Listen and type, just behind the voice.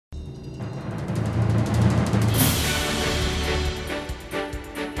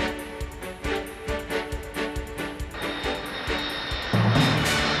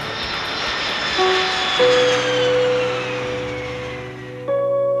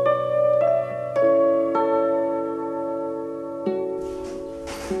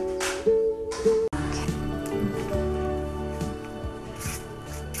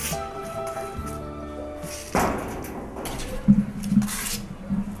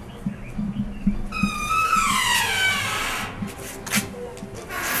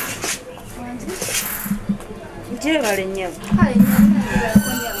Jebale nnyo.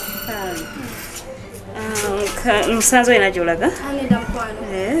 Musanzo ina gy'olaga?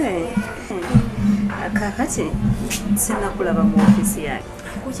 Kakati sinnakulaba mu ofiisi yange.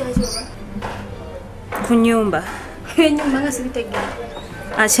 Ku nnyumba. Ennyumba nga sibitegera.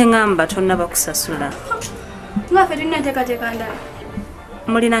 Ate ngamba tonnaba kusasula. Ngaffe tulina nteekateeka ndala.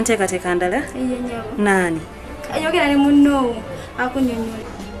 Mulina nteekateeka ndala? Nyabo. Naani? Ayogera ne munno akunnyonnyola.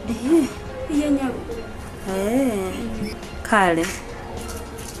 Nyabo. Kale.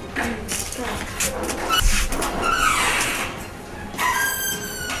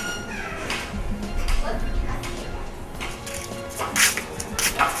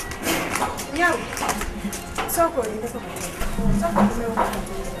 Nyabo. Soko ndiko. Soko kumeuka.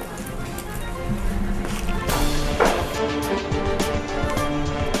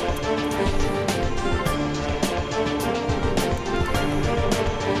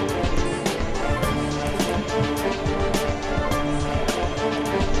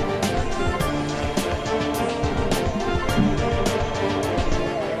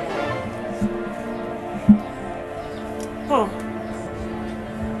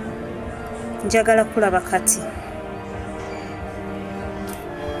 Njagala kulaba kati.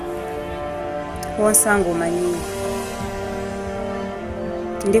 Wonsanga omanyi.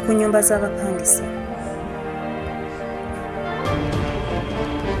 Ndi ku nnyumba z'abapangisa.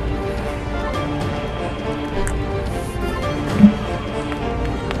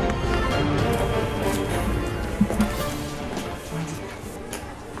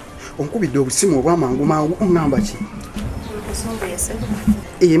 Onkubidde obusimu obwamangu mangu ongamba ki? Nsumbuye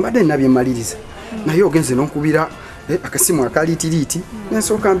mbadde nabyemaliriza naye ogenze n'onkubira akasimu akaliitiriiti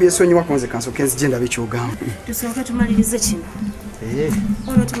nensooka mbyesonyiwa konze kansooke nzije ndabe kyogamba. Tusooke tumalirize kino.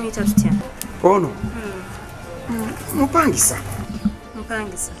 Ono tumuyita tutya? Ono mupangisa.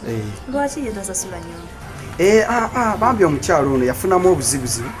 Mupangisa? Lwaki ye tasasula nnyumba? Bambi omukyalo ono yafunamu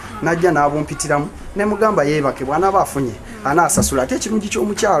obuzibuzibu najja n'abumpitiramu ne mugamba yeebake bw'anaaba afunye anaasasula ate ekirungi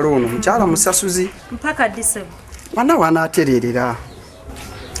ky'omukyalo ono mukyala musasuzi. Mpaka December. Wana wanaatererera.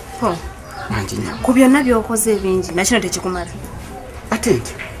 Manjinya. Ku byonna by'okoze ebingi nakino tekikumala. Ate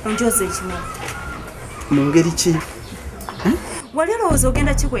nti onjoze ekimala. Mu ngeri ki? Wali olowooza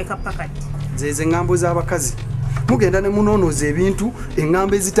ogenda kikweka pakati? Zeeze ŋŋambo z'abakazi. Mugenda ne munoonoza ebintu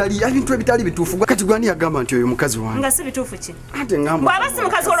eŋŋambo ezitali ebintu ebitali bituufu. Kati gwani yagamba nti oyo mukazi wange. Nga si bituufu ki? Ate ŋŋambo. Bw'aba si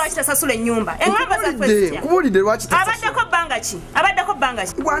mukazi olwaki tasasula ennyumba. Eŋŋambo zaffe zitya. Nkubuulidde lwaki tasasula. Abaddeko bbanga ki? Abaddeko bbanga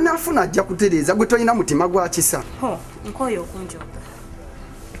ki? Bw'anaafuna ajja kutereeza gwe tolina mutima gwa kisa. Nkooye okunjoga.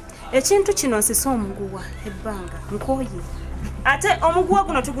 Ekintu kino nsisa omuguwa ebbanga nkooye. Ate omuguwa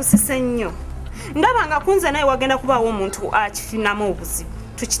guno tugusise nnyo. Ndaba nga kunze naye wagenda kubaawo omuntu akifinamu obuzibu.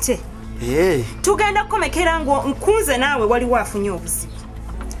 Tukite. Tugenda kukomekera nkunze naawe waliwo afunye obuzibu.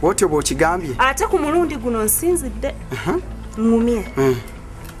 Bw'otyo bw'okigambye? Ate ku mulundi guno nsinzidde. Ngumye.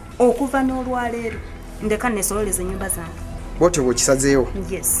 Okuva n'olwaleero ndeka nesololeza ennyumba zange. Bw'otyo bw'okisazeewo?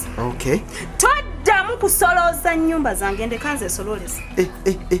 Yes. Okay. Toddamu kusolooza nnyumba zange ndeka nze sololeza.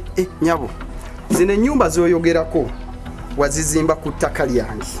 Nyabo, zino ennyumba z'oyogerako wazizimba ku ttaka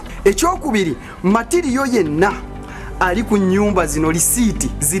lyange. Ekyokubiri, matiriyo yenna ali ku nnyumba zino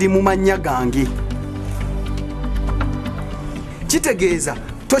lisiiti ziri mu mannya gange. Kitegeeza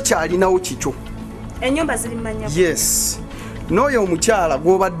tokyalinawo kikyo. Ennyumba ziri mu mannya? Yes. N'oyo omukyala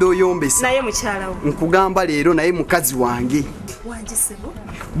gw'obadde oyombesa. Naye mukyalawo. Nkugamba leero naye mukazi wange. Wanjisebo?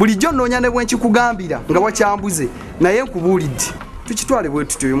 Bulijjo nnoonya ne bwe nkikugambira nga wakyambuze naye nkubuulidde. Tukitwale bwe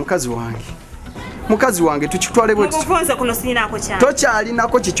tutyo oyo mukazi wange. Mukazi wange tukitwale bwe tutyo. Mukufunze kuno siyinaako kyanga.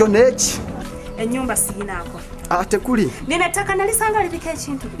 Tokyalinako kikyo n'eki. Ennyumba siyinaako. Ate kuli. Nina ettaka nalisanga liriko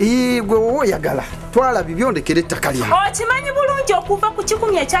ekintu. Gwe wowe oyagala. Twala bibyo ndekera ettaka lyange. Okimanyi bulungi okuva ku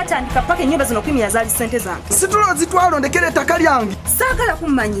 10 ekyatandika paka ennyumba zino 10 yazaali ssente zange. Situlozitwala ndekera ettaka lyange. Saagala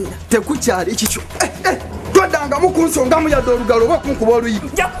kummanyira. Tekukyali kikyo. Toddangamu ku nsongamu yadde olugalo oba kunkuba oluyi.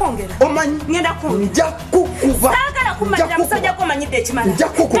 Nja kwongera. Omanyi? Ngenda kwongera. Nja kukuba. Saagala kummanyira musajja komanyidde ekimala. Nja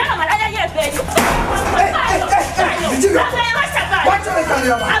kukuba. Nala malaya yeebeeyo.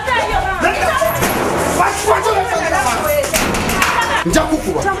 Nja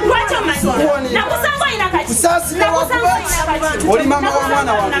kukuba. Nakusanga ina kati. Kusaasira wakuba. Oli mama wa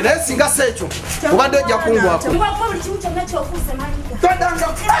mwana wange naye singa si ekyo obadde ojja kungwako. Todanga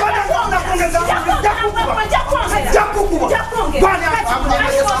nakongeza nja kukuba.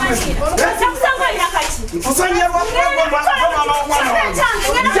 Nkusanye lwakuba mama wa mwana wange.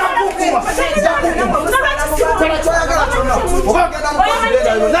 Nja kukuba. Kola kyoyagala kyonna. Oba ogenda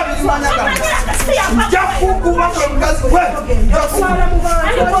mukwasireera yonna birimanya gange. Nja kukuba gwe mukazi we.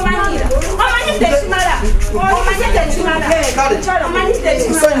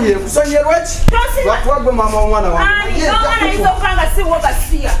 Kusonye lwaki? Lwakubagwe mama w'omwana wange. Omwana ayinza okubanga si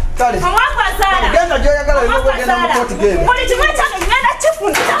wogasiya. Omwaka azaala. Genda gy'oyagala olina mu kooti genda. Buli kimu ekyange ngenda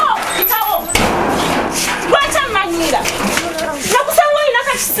kifunditawo. Lwaki amanyira? Nakusanga olina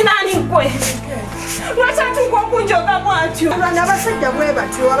kakisinaani gwe. Lwaki atuuka okunjoga bw'atyo? Abasajja bwe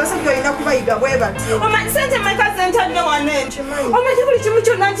batyo, abasajja olina kubayiga bwe batyo. Sente meka zentadde wane. Omanyi buli kimu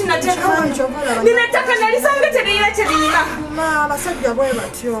kyonna nti nateekawo. Nina ettaka nalisanga teriyina kyeriyina. Abasajja bwe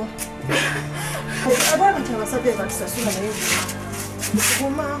batyo. Abasajja batusasula naye.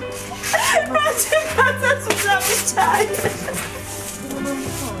 Guma. Lwaki basasula bukyayi?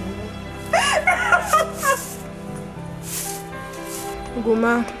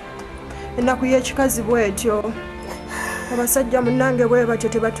 Guma. Ennaku y'ekikazi bw'etyo. Abasajja munnange bwe batyo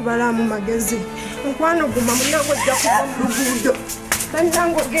tebatubalamu magezi. Mukwano guma munnange ojja kuva mu luguudo.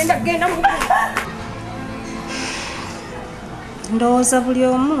 Bannange ogenda mu ndowooza buli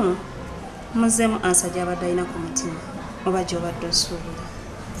omu muzeemu ansa gy'abadde alina ku mutima oba gy'obadde osuubula.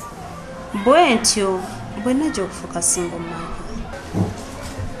 Bwe ntyo bwenna gy'okufuuka singa omumaka.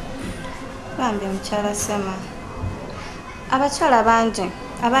 Bambi omukyala Sema, abakyala bangi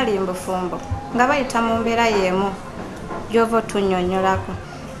abali mbufumbo nga bayita mu mbeera y'emu gy'ova otunnyonnyolako.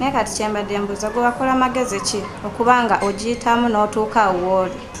 Naye kati kyembadde mbuuza gwe wakola magezi ki okubanga ogiyitamu n'otuuka awo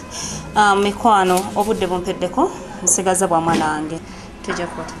w'oli? Mikwano obudde bumpeddeko nsigaza bwa mwana wange tujja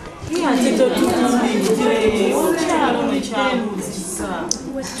kubatudde.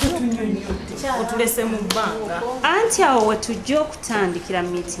 Otulese mu bbanga. Anti awo we tujja okutandikira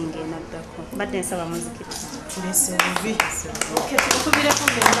meeting enaddako. Mbadde nsaba muzikiriza. Tulese bubi. Tukubireko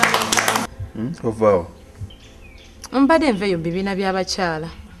mbenda. Ovaawo. Mbadde nveeyo mu bibiina by'abakyala.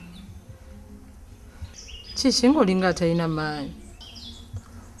 Kiki ng'olinga atalina maanyi?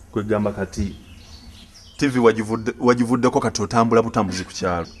 Kwegamba kati TV wagivuddeko kati otambula butambuzi ku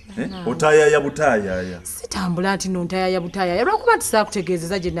kyalo. Otaayaya butaayaya. Sitambula nti nontaayaya butaayaya lwakuba nti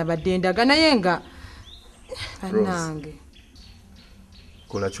saakutegeezeza gye nabadde ndaga naye nga bannange.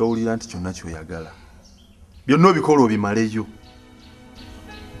 Kola ky'owulira nti kyonna ky'oyagala. Byonna obikola obimaleyo.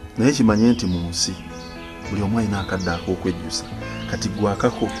 Naye kimanye nti mu nsi buli omu alina akadde ak'okwejjusa. Kati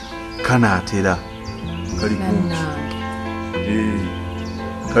gwakako kanaatera. Kali kumpi.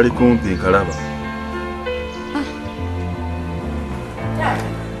 Kali kumpi nkalaba.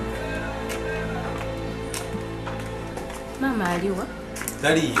 Mama aliwa?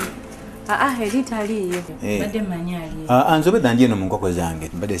 Taliyo. Eri taliyo. Badde manyi aliyo. Nzobedde ndi eno mu nkoko zange.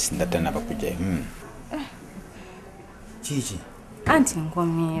 Mbadde sindatana bakujja. Kiki? Anti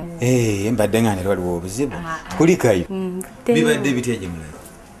nkomyewo. Mbadde nga ne waliwo obuzibu. Kulikayo. Bibadde bitya gye mulala?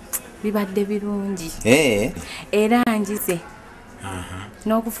 Bibadde birungi. Era njize.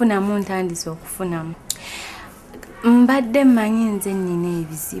 N'okufunamu ntandise okufunamu. Mbadde mmanyi nze nnina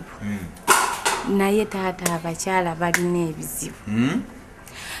ebizibu. Naye taata abakyala balina ebizibu.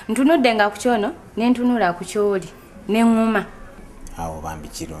 Ntunudde nga ku kyono ne ntunula ku kyoli ne ŋŋuma. Awo bambi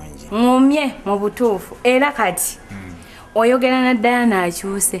kirungi. Ŋŋumye mu butuufu era kati oyogera na Diana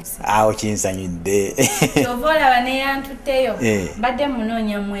akyuse. Awo kinsanyudde. Kyova olaba ne yantutteyo. Mbadde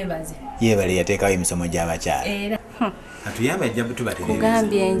munoonya mwebaze. Yeebale yateekawo emisomo gy'abakyala. Era atuyamba ajja butubatereza.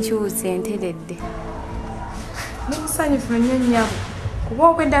 Kugambye enkyuse enteredde. Musanyufu nnyo nnyabo. Kuba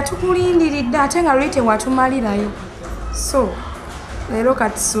obwedda tukulindiridde ate nga luli tewatumalirayo. So, leero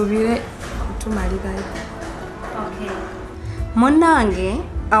kati tusuubire kutumalirayo. Munnange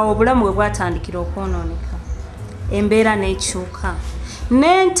awo obulamu bwe bwatandikira okwonooneka. Embeera n'ekyuka.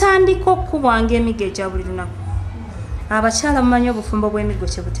 N'entandika okubwanga emiggo egya buli lunaku. Abakyala mumanyi obufumbo bw'emiggo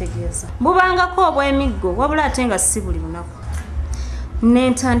kye butegeeza. Bubangako obw'emiggo wabula ate nga si buli lunaku.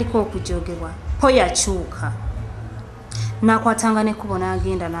 N'entandika okujoogebwa. Po yakyuka. Nakwatanga nekkubo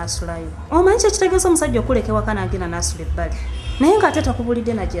n'agenda n'asulayo. Omanyi kyekitegeeza omusajja okuleka ewaka n'agenda n'asula ebbali. Naye ng'ate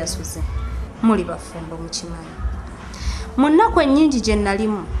takubulidde na gye yasuze. Muli bafumbo mukimanyi. Mu nnaku ennyingi gye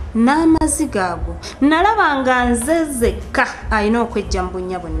nalimu n'amaziga ago nalaba nga nze zekka alina okwejja mu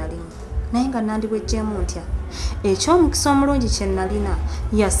bunnya bwe nalimu. Naye nga nandibwejjeemu ntya. Eky'omukisa omulungi kye nalina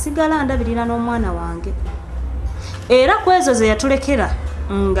yasigala ndabirira n'omwana wange. Era ku ezo ze yatulekera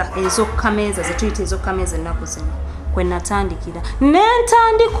nga ez'okkameeza ze tuyita ez'okkameeza ennaku zino. Kwe natandikira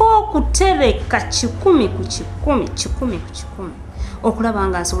n'entandika okutereka 100 ku 100 okulaba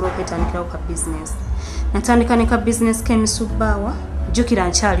nga nsobola okwetandikirawo ka bizinesi. Natandika ne ka bizinesi k'emisubbaawa jjukira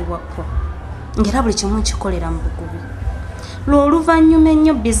nkyali wakko ng'era buli kimu nkikolera mu bugubi. Lw'oluvannyuma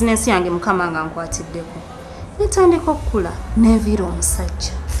ennyo bizinesi yange mukama nga nkwatiddeko netandika okukula n'enviira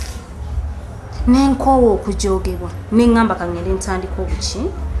omusajja n'enkoowa okujoogebwa n'eŋŋamba kangende ntandika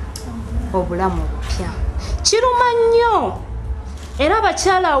obulamu obupya. Kiruma nnyo era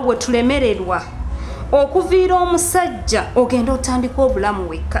abakyala we tulemererwa okuviira omusajja ogenda otandika obulamu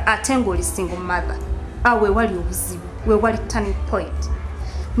wekka ate ng'oli single mother. Awe wali obuzibu, we wali turning point.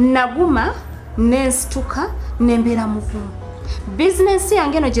 Naguma nensituka nembeera muvumu. Bizinensi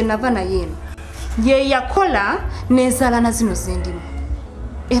yange eno gye nava naye eno ye yakola nenzaala na zino zendimu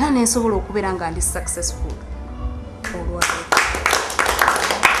era nensobola okubeera nga ndi successful olwaleero.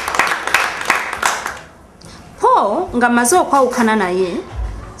 Po nga maze okwawukana naye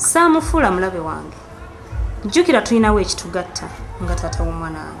saamufuula mulabe wange. Jjukira tulinawo ekitugatta nga taata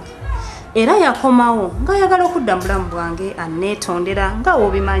w'omwana wange era yakomawo ng'ayagala okudda mu bulamu bwange anneetondera nga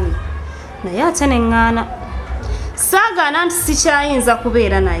w'obimanyi naye ate neŋŋaana. Saagaana nti sikyayinza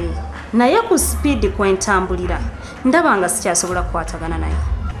kubeera naye ku sipiidi kwentambulira ndaba nga sikyasobola kukwatagana naye.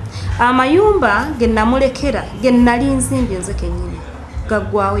 Amayumba ge namulekera ge nali nzimbye nze kennyini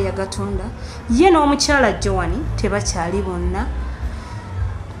gaggwawo yagatunda ye n'omukyala Joani tebakyali bonna.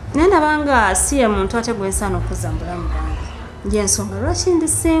 Naye nabanga si ye muntu ate gwensaana okuzza mu bulamu bwange y'ensonga lwaki ndi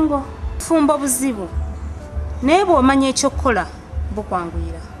singo. Fumba buzibu naye bw'omanya ekyokukola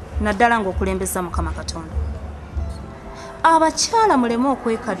bukwanguyira naddala ng'okulembeza Mukama Katonda. Abakyala muleme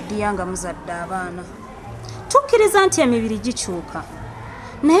okwekaddiya nga muzadde abaana. Tukkiriza nti emibiri gikyuka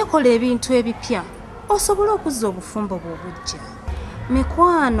naye kola ebintu ebipya osobole okuzza obufumbo bw'obujja.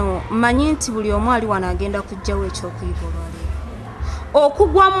 Mikwano manyi nti buli omu ali wano agenda kujjawo ekyokuyiga olwaleero.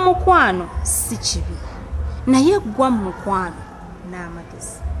 Okugwa mu mukwano si kibi naye gwa mu mukwano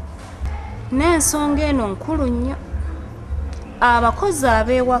n'amagezi. N'ensonga eno nkulu nnyo. Abakozi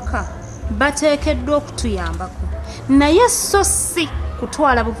ab'ewaka bateekeddwa okutuyambako naye so si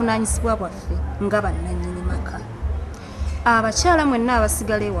kutwala buvunaanyizibwa bwaffe nga bannannyini maka. Abakyala mwenna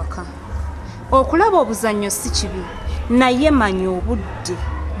abasigala ewaka okulaba obuzannyo si kibi naye manya obudde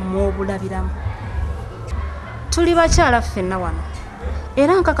mw'obulabiramu. Tuli bakyala ffenna wano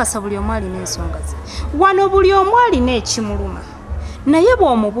era nkakasa buli omu alina ensonga ze. Wano buli omu alina ekimuluma naye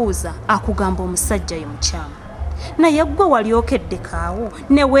bw'omubuuza akugamba omusajja ye mukyamu naye ggwe wali okeddekaawo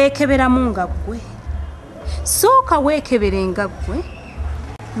ne weekeberamu nga ggwe. Sooka weekebere nga ggwe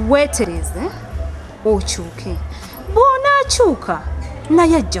weetereze okyuke. Bw'onaakyuka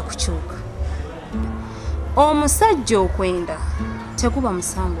naye ajja kukyuka. Omusajja okwenda teguba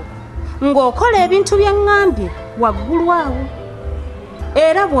musango ng'okola ebintu bye ŋŋambye waggulu awo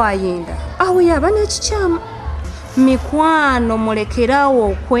era bw'ayenda awo yaba n'ekikyamu. Mikwano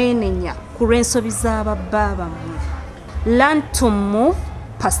mulekerawo okwenenya ku lw'ensobi z'ababba bammwe. Learn to move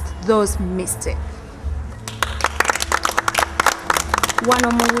past those mistakes.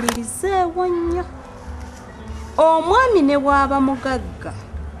 Wano muwulirizeewo nnyo. Omwami ne bw'aba mugagga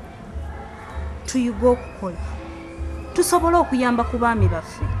tuyiga okukola tusobole okuyamba ku baami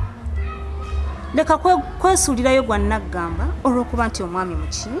baffe. Leka kwesuulirayo gwa naggamba olw'okuba nti omwami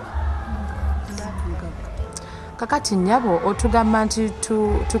muki. Kakati nnyabo otugamba nti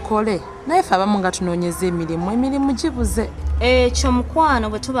tukole naye ffe abamu nga tunoonyeza emirimu gibuze. Ekyo mukwano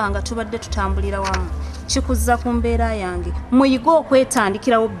bwe tuba nga tubadde tutambulira wamu kikuzza ku mbeera yange. Muyige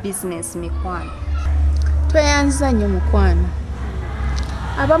okwetandikirawo bizinesi mikwano. Tweyanza nnyo mukwano.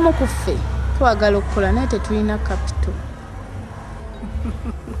 Abamu ku ffe twagala okukola naye tetulina kapito.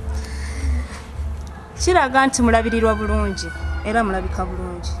 Kiraga nti mulabirirwa bulungi era mulabika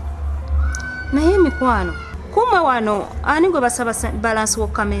bulungi. Naye mikwano kumwe wano ani gwe basaba balansi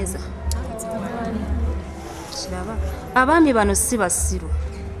w'okukameeza? Kiraba abaami bano si basiru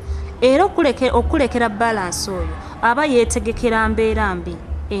era okulekera balansi oyo aba yeetegekera mbeera mbi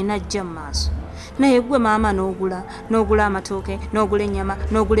enajja mu maaso. Naye gwe maama n'ogula amatooke n'ogula ennyama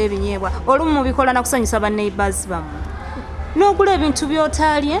n'ogula ebinyeebwa olumu mubikola na kusanyusa banneighbours bammwe. N'ogula ebintu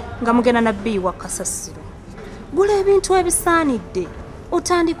by'otaalye nga mugenda na bbiyi wa kasasiro. Gula ebintu ebisaanidde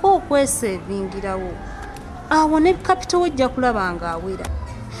otandika okweseevingirawo. Awo ne kapito wejja kulaba nga awera.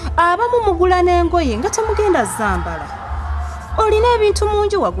 Abamu mugula n'engoye nga temugenda zambala. Olina ebintu mu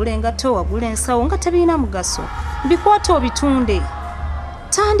nju wagula engatto wagula ensawo nga tebirina mugaso. Bikwata obitunde.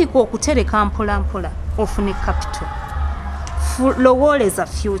 Tandika okutereka mpola mpola ofune kapito. Lowooleza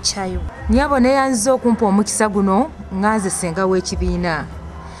future yo. Nnyabo neeyanziza okumpa omukisa guno nga nze ssenga w'ekibiina.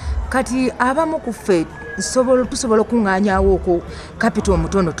 Kati abamu ku ffe tusobola okuŋŋaanyaawo okwo kapito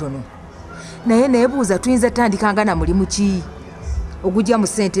omutonotono. Naye neebuuza tuyinza tandikanga na mulimu ki ogujja mu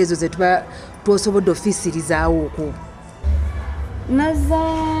ssente ezo ze tuba twosobodde ofiisirizaawo okwo. Naza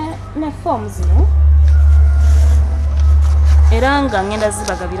ne foomu zino era nga ngenda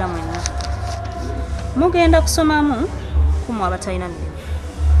zibagabira mwenna. Mugenda kusomamu kumu abatalina mirimu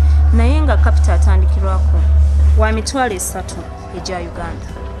naye nga kapita atandikirwako wa mitwalo 3 egya Uganda.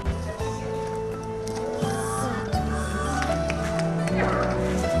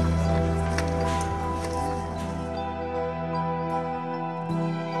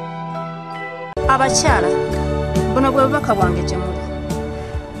 Abakyala, buno bwe bubaka bwange gye muli.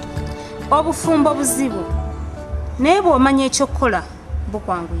 Obufumbo buzibu, naye bw'omanya ekyokukola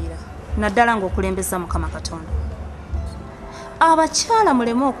bukwanguyira, naddala ng'okulembeza Mukama Katonda. Abakyala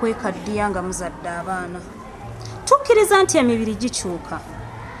muleme okwekaddiya nga muzadde abaana. Tukkiriza nti emibiri gikyuka,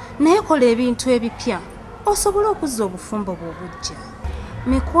 naye kola ebintu ebipya osobole okuzza obufumbo bw'obujja.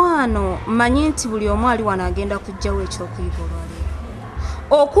 Mikwano, manyi nti buli omu ali wano agenda kuggyawo ekyokuyiga olwaleero.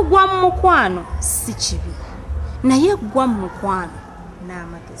 Okugwa mu mukwano si kibi, naye gwa mu mukwano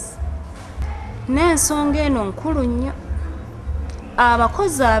n'amagezi. N'ensonga eno nkulu nnyo.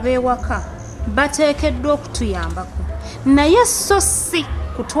 Abakozi ab'ewaka bateekeddwa okutuyambako, naye so si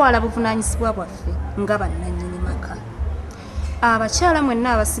kutwala buvunaanyizibwa bwaffe nga bannannyini maka. Abakyala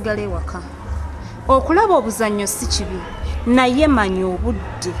mwenna abasigala ewaka, okulaba obuzannyo si kibi, naye manya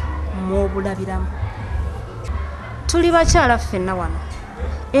obudde mw'obulabiramu. Tuli bakyala ffenna wano,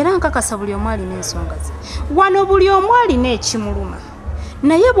 era nkakasa buli omu alina ensonga ze. Wano buli omu alina ekimuluma,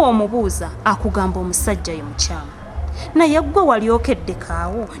 naye bw'omubuuza akugamba omusajja ye mukyamu. Naye gwe wali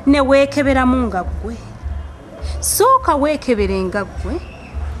okeddekaawo ne weekeberamu nga ggwe. Sooka weekebere nga ggwe,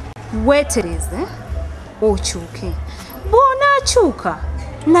 weetereze, okyuke. Bw'onaakyuka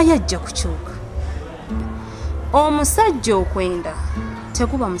naye ajja kukyuka. Omusajja okwenda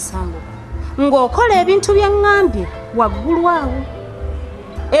teguba musango ng'okola ebintu bye ŋŋambye waggulu awo.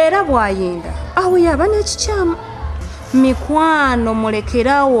 Era bw'ayenda awo yaba n'ekikyamu. Mikwano,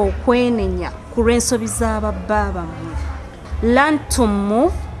 mulekerawo okwenenya ku lw'ensobi z'ababba bammwe. Learn to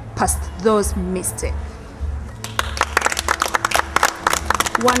move past those mistakes.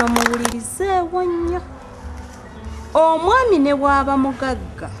 Wano muwulirizeewo nnyo. Omwami ne bw'aba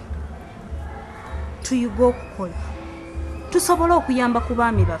mugagga, tuyiga okukola tusobole okuyamba ku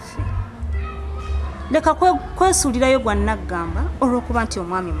baami baffe. Leka kwesuulirayo gwa naggamba olw'okuba nti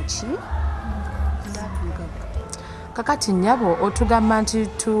omwami muki. Kakati nnyabo otugamba nti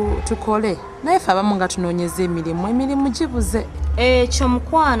tukole, naye ffe abamu nga tunoonyeza emirimu gibuze. Ekyo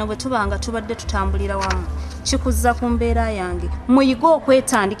mukwano bwe tuba nga tubadde tutambulira wamu kikuzza ku mbeera yange. Muyige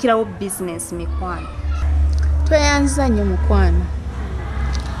okwetandikirawo bizinesi mikwano. Tweyanziza nnyo mukwano.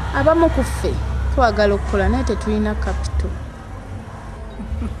 Abamu ku ffe twagala okukola naye tetulina kapito.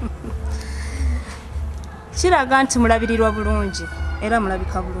 Kiraga nti mulabirirwa bulungi era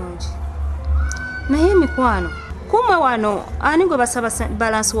mulabika bulungi. Naye mikwano, kumwe wano ani gwe basaba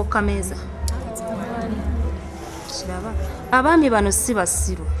balansi w'okkameeza? Kiraba abaami bano si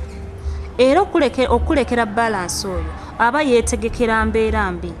basiru, era okulekera balansi oyo aba yeetegekera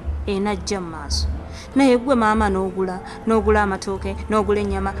mbeera mbi enajja mu maaso. Naye gwe maama n'ogula amatooke, n'ogula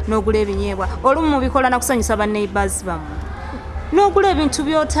ennyama, n'ogula ebinyeebwa, olumu mubikola na kusanyusa banneighbours bammwe. N'ogula ebintu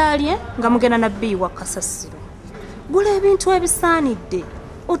by'otaalye nga mugenda na bbiyi wa kasasiro. Gula ebintu ebisaanidde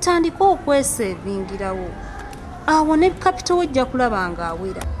otandika okweseevingirawo. Awo ne kapito wojja kulaba nga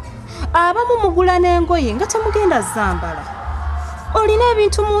awera. Abamu mugula n'engoye nga temugenda zambala. Olina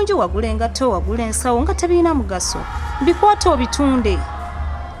ebintu mu nju wagula engatto, wagula ensawo nga tebirina mugaso. Bikwate obitunde.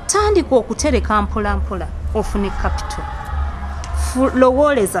 Tandika okutereka mpola mpola ofune kapito.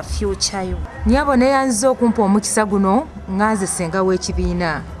 Lowooleza future yo. Nnyabo neeyanziza okumpa omukisa guno nganze ssenga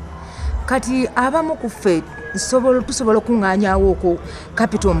w'ekibiina. Kati abamu ku ffe tusobola okuŋŋaanyaawo okwo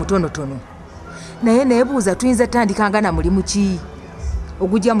kapito omutonotono. Naye neebuuza tuyinza tandikanga na mulimu ki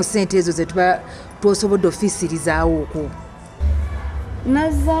ogujja mu ssente ezo ze tuba twosobodde ofiisirizaawo okwo.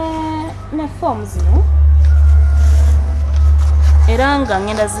 Naza na foomu zino era nga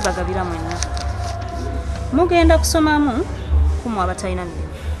ngenda zibagabira mwenna. Mugenda kusomamu kumu abatalina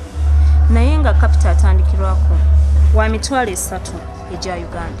mirimu, naye nga kapita atandikirwako wa mitwalo 3 egya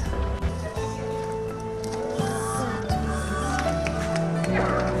Uganda.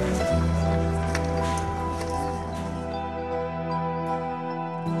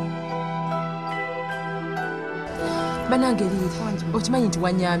 Banange liri okimanyi nti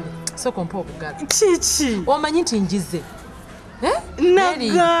wanyambye sooka ompa obugalo. Kiki? Omanyi nti njize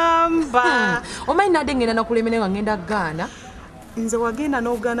Nagamba. Omanyi nadde ngenda nakulemere nga ngenda gaana. Nze wagenda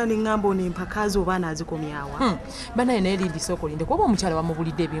n'ogaana n'eŋŋamba ono empakaazi oba anaazikomyawa. Banaye naye liri sooka olinde kuba omukyala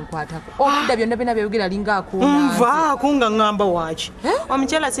bamubulidde ebinkwatako. Obudda byonna byonna byayogera alinga akuuna. Nvaako nga ŋŋamba waaki.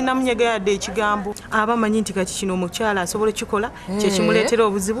 Omukyala sinnamunyega yadde ekigambo. Aba amanyi nti kati kino omukyala asobola kikola kyekimuleetera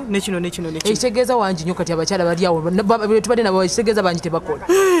obuzibu ne kino. Ekitegeeza wangi nnyo kati abakyala bali awo tubadde nabo ekitegeeza bangi tebakola.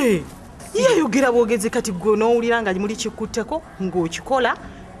 Yayogera bwogezi kati gwe n'owulira nga muli kikutteko ng'okikola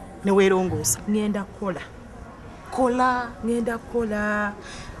ne weerongoosa. Ngenda kukola. Ngenda kukola.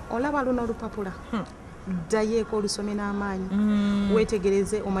 Olaba luno olupapula. ddayo olusome n'amaanyi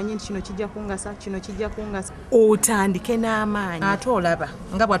weetegereze omanye nti kino kijja kungasa kino kijja kungasa otandike n'amaanyi ate olaba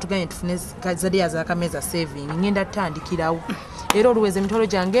nga bwatuganye tufune zadiya zakameeza saving ngenda tutandikirawo era oluweza emitolo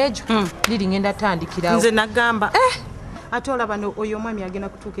gyange egyo liri ngenda tutandikirawo nze nagamba ate olaba oyo omwami agenda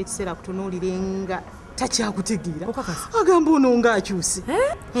kutuuka ekiseera kutunuulire nga takyakutegeera agamba ono ngaakyuse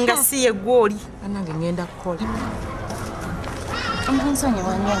nga si ye gwoli anange ngenda kukola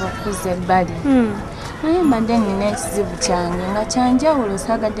omunsonyiwa nnyo abakuza ebbali naye mbadde nina ekizibu kyange nga kyanjawulo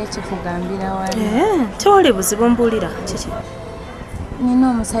saagadde kikugambira wali tewali buzibu mbuulira kiki nina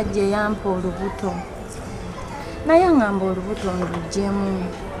omusajja eyampa olubuto naye ngamba olubuto ndugyemu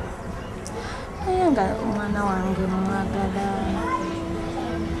naye nga omwana wange mwagala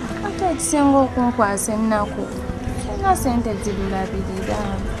ate ekisinga okunkwasa ennaku sina sente zirulabirira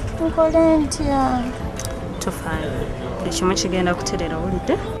nkole ntya tofaayo buli kimu kigenda kuterera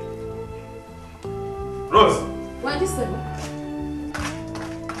wulidde Rose. wandisebo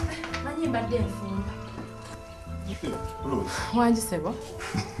manyi mbadde enfumba wangisebo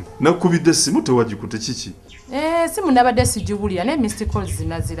Nakubidde simu tewagikute kiki? simu nabadde sijubulira naye missed calls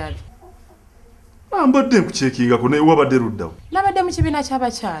zinazirabe. Mbadde nkukyekingako naye wabadde luddawo. Nabadde mu kibiina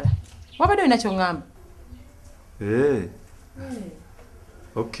ky'abakyala. Wabadde olina ky'oŋŋamba?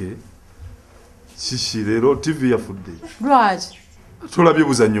 Okay. Kiki leero TV yafudde. Lwaki? Tolabye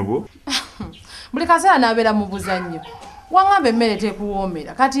buzannyo bwo? Buli kaseera n'abeera mu buzannyo. Waŋŋamba emmere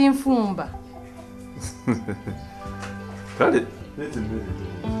tekuwoomera kati nfumba. Kale, leeta emmere.